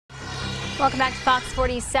Welcome back to Fox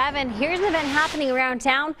 47. Here's an event happening around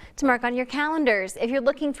town to mark on your calendars. If you're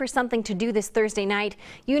looking for something to do this Thursday night,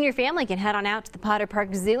 you and your family can head on out to the Potter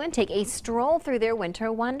Park Zoo and take a stroll through their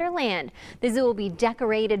winter wonderland. The zoo will be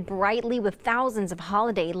decorated brightly with thousands of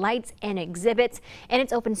holiday lights and exhibits, and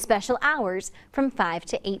it's open special hours from 5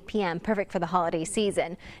 to 8 p.m. Perfect for the holiday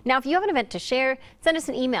season. Now, if you have an event to share, send us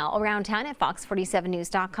an email around town at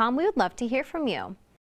fox47news.com. We would love to hear from you.